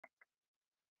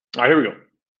All right, here we go.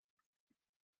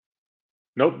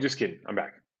 Nope, just kidding. I'm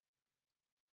back.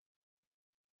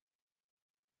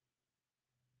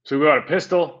 So we got a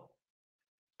pistol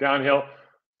downhill.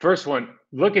 First one.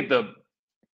 Look at the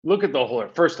whole.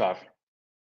 First off,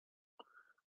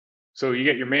 so you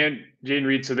get your man Jane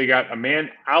Reed. So they got a man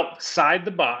outside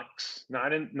the box,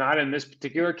 not in this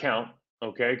particular count,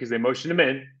 okay? Because they motioned him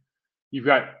in. You've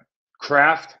got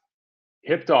Kraft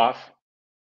hipped off,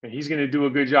 and he's going to do a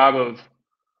good job of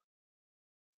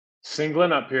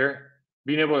singling up here,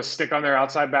 being able to stick on their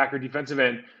outside back or defensive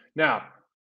end. Now,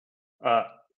 uh,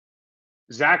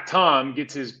 Zach Tom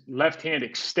gets his left hand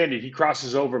extended. He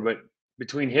crosses over, but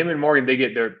between him and Morgan, they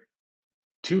get their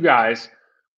two guys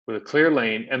with a clear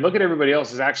lane. And look at everybody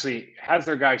else is actually has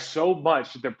their guy so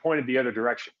much that they're pointed the other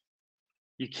direction.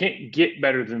 You can't get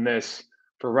better than this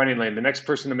for running lane. The next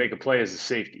person to make a play is the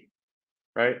safety,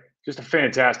 right? Just a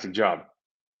fantastic job.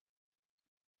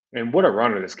 And what a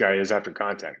runner this guy is after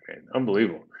contact, man.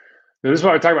 Unbelievable. Now, this is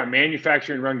why I talk about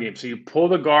manufacturing run game. So you pull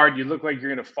the guard, you look like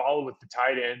you're going to follow with the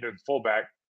tight end or the fullback,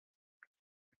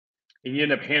 and you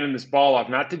end up handing this ball off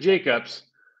not to Jacobs,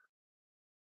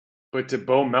 but to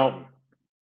Bo Melton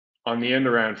on the end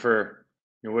around for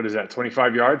what is that,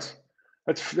 25 yards?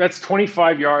 That's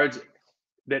 25 yards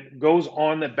that goes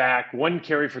on the back, one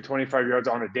carry for 25 yards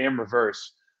on a damn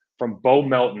reverse from Bo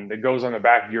Melton that goes on the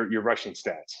back of your rushing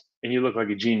stats, and you look like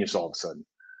a genius all of a sudden,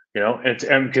 and it's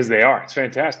and because they are, it's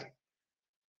fantastic.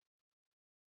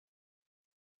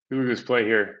 Look at this play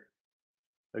here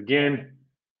again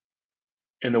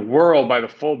in the whirl by the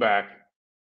fullback.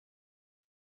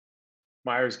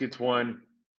 Myers gets one.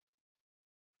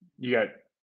 You got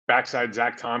backside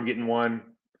Zach Tom getting one.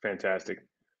 Fantastic.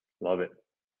 Love it.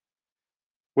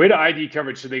 Way to ID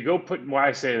coverage. So they go put why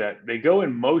I say that. They go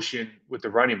in motion with the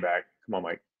running back. Come on,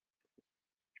 Mike.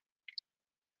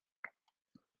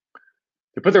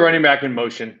 They put the running back in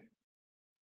motion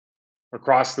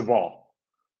across the ball.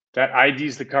 That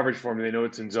IDs the coverage for them. They know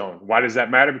it's in zone. Why does that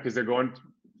matter? Because they're going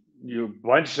you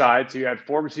bunch side. So you had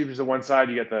four receivers on one side.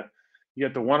 You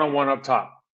got the one-on-one up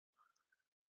top.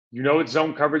 You know it's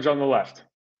zone coverage on the left.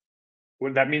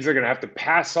 What that means they're going to have to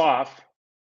pass off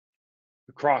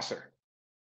the crosser.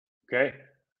 Okay.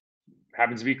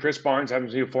 Happens to be Chris Barnes,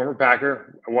 happens to be a former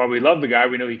Packer. While we love the guy,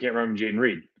 we know he can't run Jaden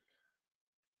Reed.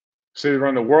 So they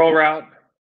run the whirl route,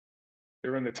 they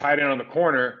run the tight end on the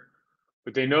corner,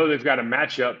 but they know they've got a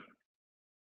matchup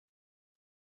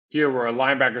here where a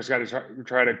linebacker's got to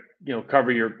try to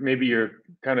cover your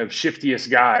kind of shiftiest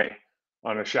guy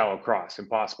on a shallow cross.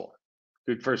 Impossible.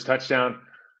 Good first touchdown.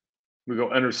 We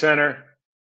go under center,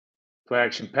 play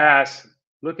action pass.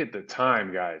 Look at the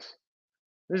time, guys.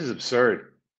 This is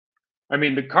absurd. I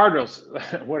mean, the Cardinals,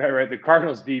 whatever, the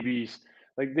Cardinals DBs,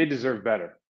 like they deserve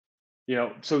better.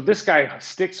 So this guy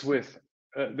sticks with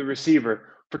the receiver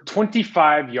for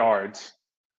 25 yards,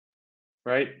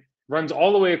 right? Runs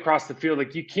all the way across the field.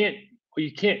 Like you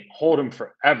can't hold him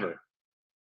forever.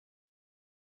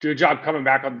 Do a job coming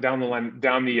back up down the line,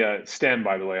 down the stem,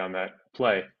 by the way, on that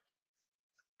play.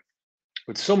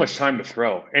 With so much time to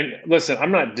throw. And listen,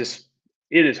 I'm not just.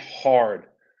 It is hard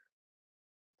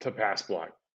to pass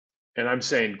block, and I'm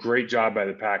saying great job by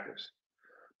the Packers.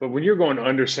 But when you're going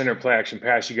under center play action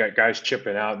pass, you got guys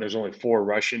chipping out, and there's only four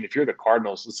rushing. If you're the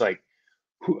Cardinals, it's like,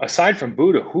 aside from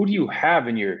Buddha, who do you have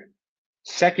in your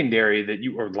secondary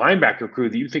or linebacker crew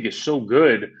that you think is so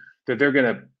good that they're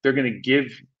gonna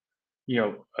give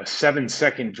a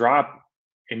 7-second drop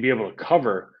and be able to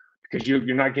cover because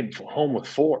you're not getting home with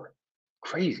four?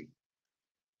 Crazy.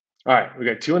 All right, we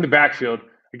got two in the backfield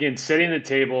again, setting the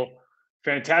table.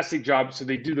 Fantastic job. So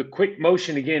they do the quick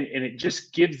motion again, and it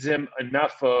just gives them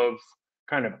enough of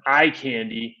kind of eye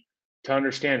candy to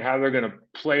understand how they're going to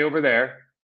play over there.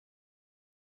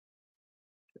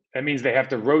 That means they have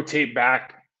to rotate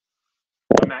back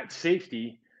on that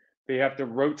safety. They have to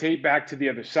rotate back to the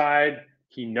other side.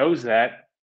 He knows that.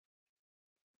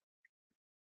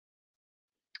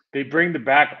 They bring the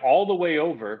back all the way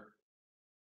over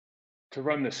to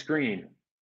run the screen.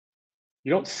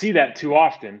 You don't see that too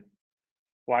often.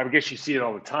 Well, I guess you see it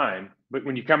all the time. But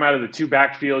when you come out of the two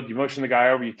backfield, you motion the guy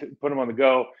over, you put him on the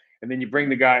go, and then you bring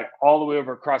the guy all the way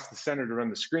over across the center to run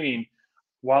the screen.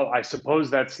 While I suppose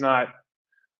that's not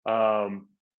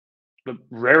the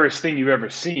rarest thing you've ever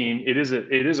seen, it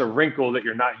is a wrinkle that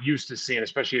you're not used to seeing,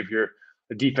 especially if you're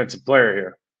a defensive player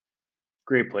here.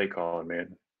 Great play calling,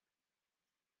 man.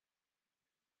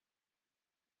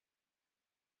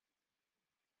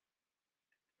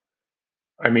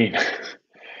 I mean,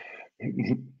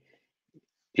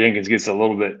 Jenkins gets a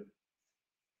little bit.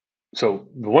 So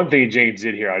the one thing Jenkins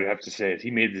did here, I'd have to say, is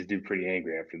he made this dude pretty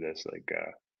angry after this. Like,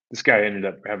 This guy ended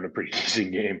up having a pretty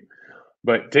decent game,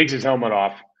 but takes his helmet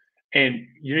off. And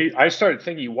I started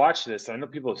thinking, you watch this. I know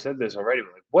people have said this already,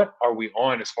 but like, what are we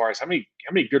on as far as how many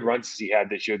good runs has he had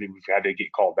this year that we've had to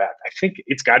get called back? I think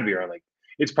it's got to be around like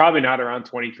it's probably not around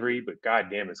 23, but god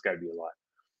damn, it's got to be a lot.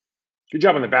 Good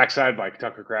job on the backside by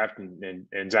Tucker Kraft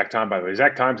and Zach Tom. By the way,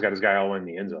 Zach Tom's got his guy all in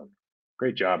the end zone.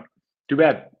 Great job. Too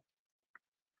bad.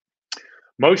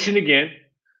 Motion again.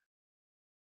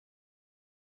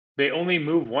 They only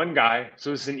move one guy,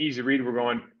 so it's an easy read. We're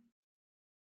going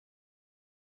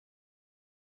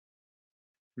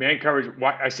man coverage.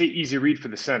 I say easy read for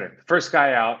the center. First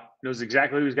guy out knows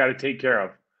exactly who he's got to take care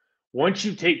of. Once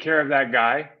you take care of that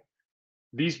guy,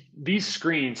 these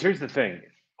screens. Here's the thing: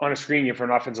 on a screen,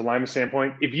 from an offensive lineman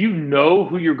standpoint, if you know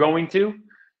who you're going to,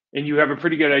 and you have a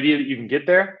pretty good idea that you can get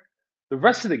there, the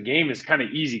rest of the game is kind of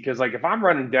easy. Because like if I'm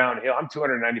running downhill, I'm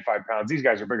 295 pounds. These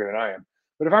guys are bigger than I am.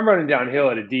 But if I'm running downhill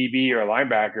at a DB or a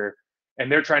linebacker,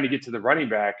 and they're trying to get to the running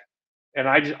back, and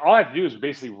all I have to do is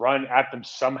basically run at them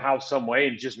somehow, some way,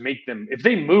 and just make them. If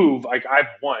they move, like I've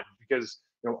won because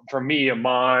for me,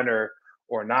 Amon or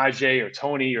Najee or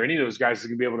Tony or any of those guys is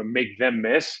going to be able to make them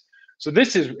miss. So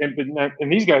this is,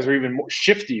 and these guys are even more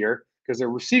shiftier because they're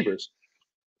receivers.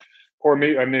 Or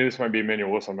maybe this might be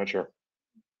Emmanuel Wilson. I'm not sure.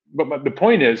 But the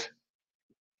point is,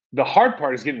 the hard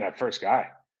part is getting that first guy.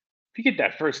 If you get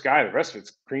that first guy, the rest of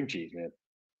it's cream cheese, man.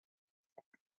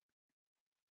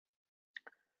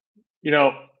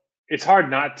 It's hard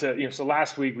not to, so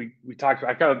last week we talked,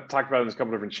 I kind of talked about it in a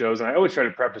couple different shows, and I always try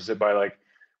to preface it by like,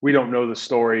 we don't know the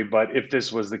story, but if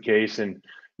this was the case and,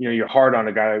 you're hard on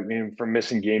a guy for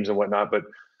missing games and whatnot, but,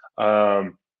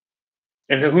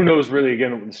 and who knows really,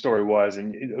 again, what the story was.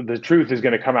 And the truth is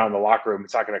going to come out in the locker room.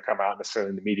 It's not going to come out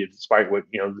necessarily in the media, despite what,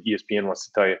 ESPN wants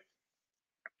to tell you.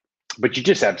 But you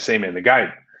just have to say, man, the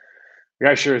guy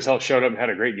sure as hell showed up and had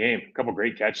a great game. A couple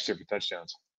great catches here for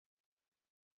touchdowns.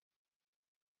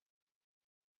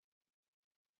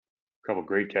 Couple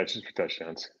great catches for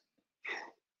touchdowns.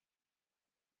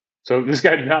 So this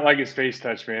guy did not like his face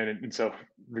touch, man. And so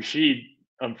Rashid,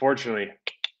 unfortunately,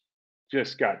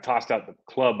 just got tossed out the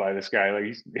club by this guy.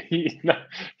 Like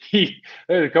there's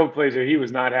a couple plays where he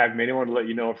was not happy. Man, he wanted to let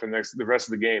you know for the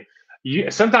rest of the game.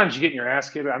 Sometimes you get in your ass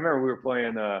kicked. I remember we were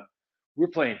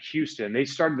playing Houston. They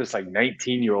started this like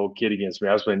 19-year-old kid against me.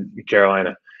 I was playing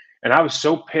Carolina, and I was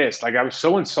so pissed. Like I was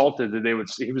so insulted that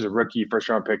he was a rookie, first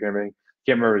round pick and everything.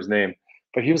 Can't remember his name,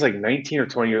 but he was like 19 or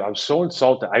 20 years. I was so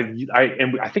insulted. I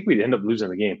think we'd end up losing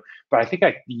the game, but I think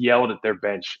I yelled at their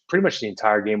bench pretty much the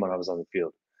entire game when I was on the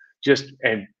field.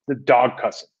 And the dog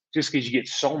cussing, just because you get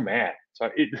so mad.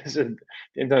 So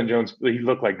Anton Jones, he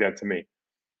looked like that to me.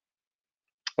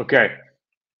 Okay.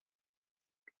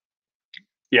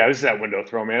 Yeah, this is that window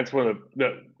throw, man. It's one of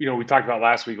the we talked about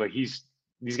last week. Like these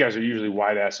guys are usually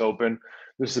wide ass open.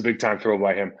 This is a big time throw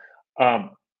by him.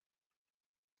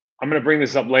 I'm going to bring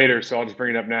this up later, so I'll just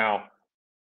bring it up now.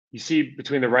 You see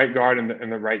between the right guard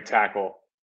and the right tackle,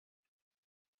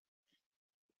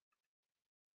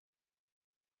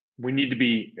 we need to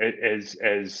be as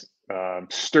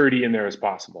sturdy in there as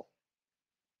possible.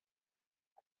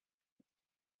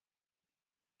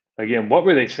 Again, what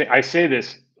were they saying? I say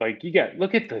this like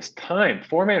look at this time,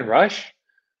 4-man rush.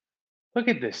 Look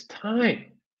at this time.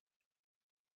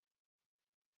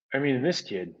 I mean, this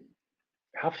kid,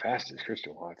 how fast is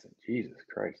Christian Watson? Jesus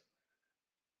Christ.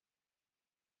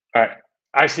 All right.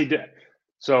 I see that.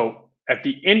 So at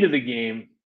the end of the game,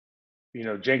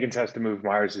 Jenkins has to move.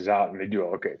 Myers is out, and they do.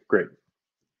 Okay, great.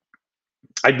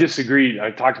 I disagree.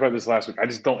 I talked about this last week. I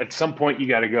just don't. At some point, you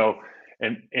got to go.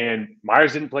 And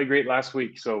Myers didn't play great last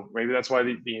week, so maybe that's why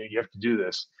you have to do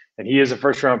this. And he is a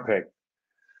first round pick,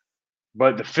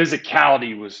 but the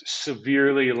physicality was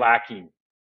severely lacking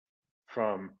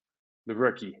from the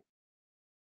rookie.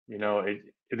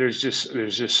 There's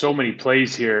just so many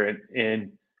plays here,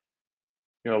 and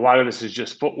a lot of this is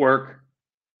just footwork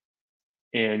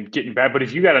and getting bad. But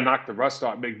if you got to knock the rust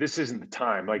off, like, this isn't the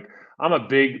time. Like I'm a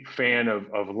big fan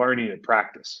of learning at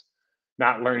practice,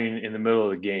 not learning in the middle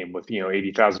of the game with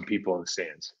 80,000 people in the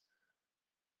stands.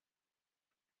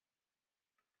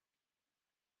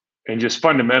 And just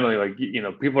fundamentally, like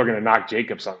people are going to knock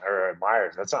Jacobs on or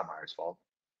Myers. That's not Myers' fault.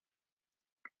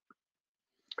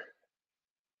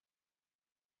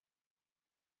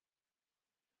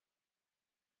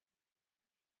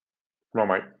 Come on,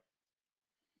 Mike.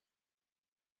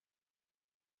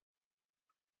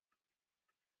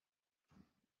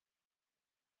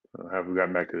 Have we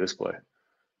gotten back to this play? Here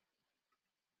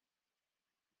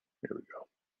we go.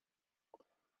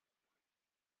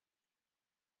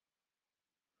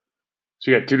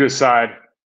 So you got two to the side.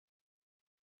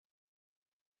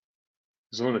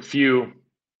 He's one of the few,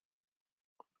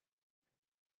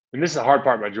 and this is the hard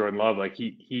part about Jordan Love. Like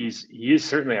he is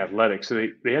certainly athletic, so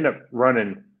they end up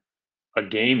running a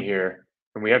game here,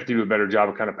 and we have to do a better job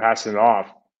of kind of passing it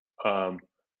off. Um,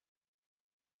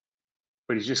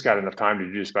 but he's just got enough time to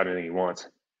do just about anything he wants.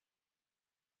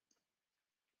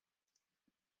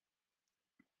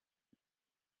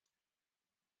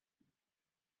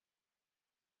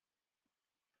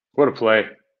 What a play!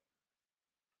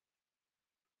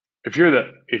 If you're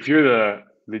the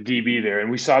DB there,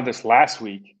 and we saw this last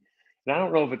week, and I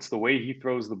don't know if it's the way he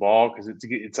throws the ball because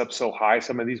it's up so high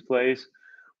some of these plays,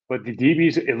 but the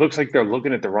DBs, it looks like they're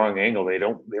looking at the wrong angle. They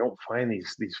don't find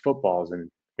these footballs, and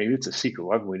maybe it's a secret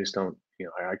weapon we just don't.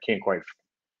 I can't quite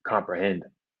comprehend.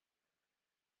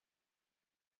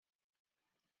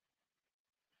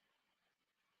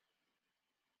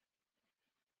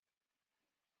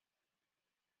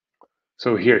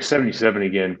 So here, 77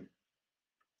 again.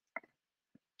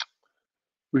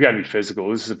 We got to be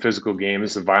physical. This is a physical game.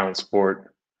 This is a violent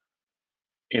sport.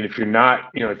 And if you're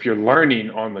not, if you're learning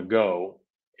on the go,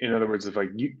 in other words, if like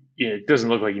it doesn't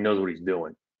look like he knows what he's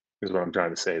doing, is what I'm trying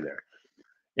to say there.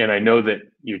 And I know that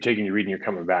you're taking your read and you're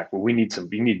coming back, but we need to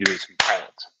do some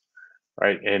violence,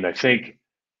 right? And I think,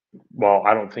 well,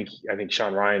 I think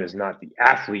Sean Ryan is not the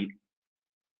athlete,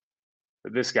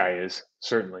 but this guy is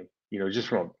certainly. Just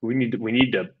from we need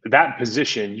to that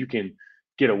position, you can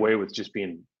get away with just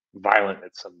being violent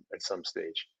at some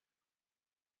stage.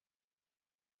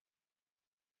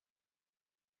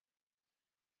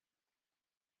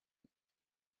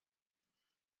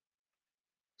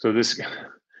 So this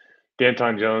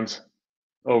Danton Jones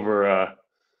over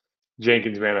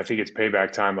Jenkins, man, I think it's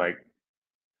payback time. Like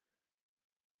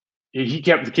the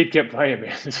kid kept playing,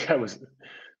 man. This guy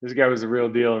was the real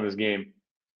deal in this game.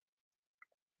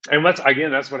 And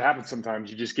that's what happens sometimes.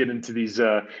 You just get into these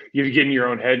you get in your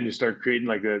own head and you start creating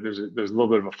like there's a little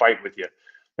bit of a fight with you.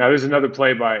 Now there's another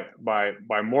play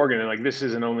by Morgan, and like this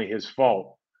isn't only his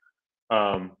fault.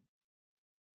 Um,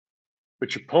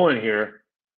 but you're pulling here.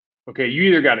 Okay, you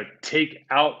either got to take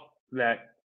out that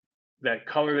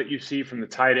color that you see from the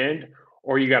tight end,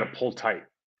 or you got to pull tight.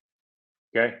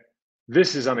 Okay,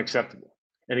 this is unacceptable.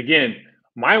 And again,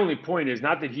 my only point is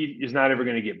not that he is not ever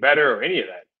going to get better or any of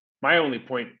that. My only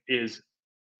point is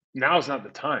now is not the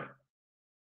time.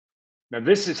 Now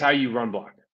this is how you run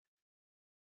block.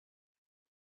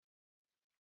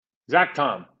 Zach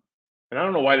Tom, and I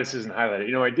don't know why this isn't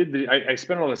highlighted. I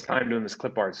spent all this time doing this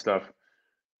clip art stuff,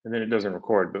 and then it doesn't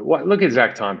record. But look at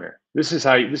Zach Tom here. This is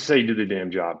how you do the damn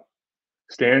job.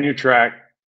 Stay on your track,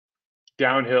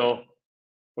 downhill.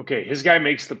 Okay, his guy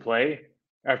makes the play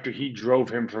after he drove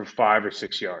him for 5 or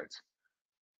 6 yards.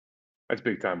 That's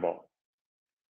big time ball.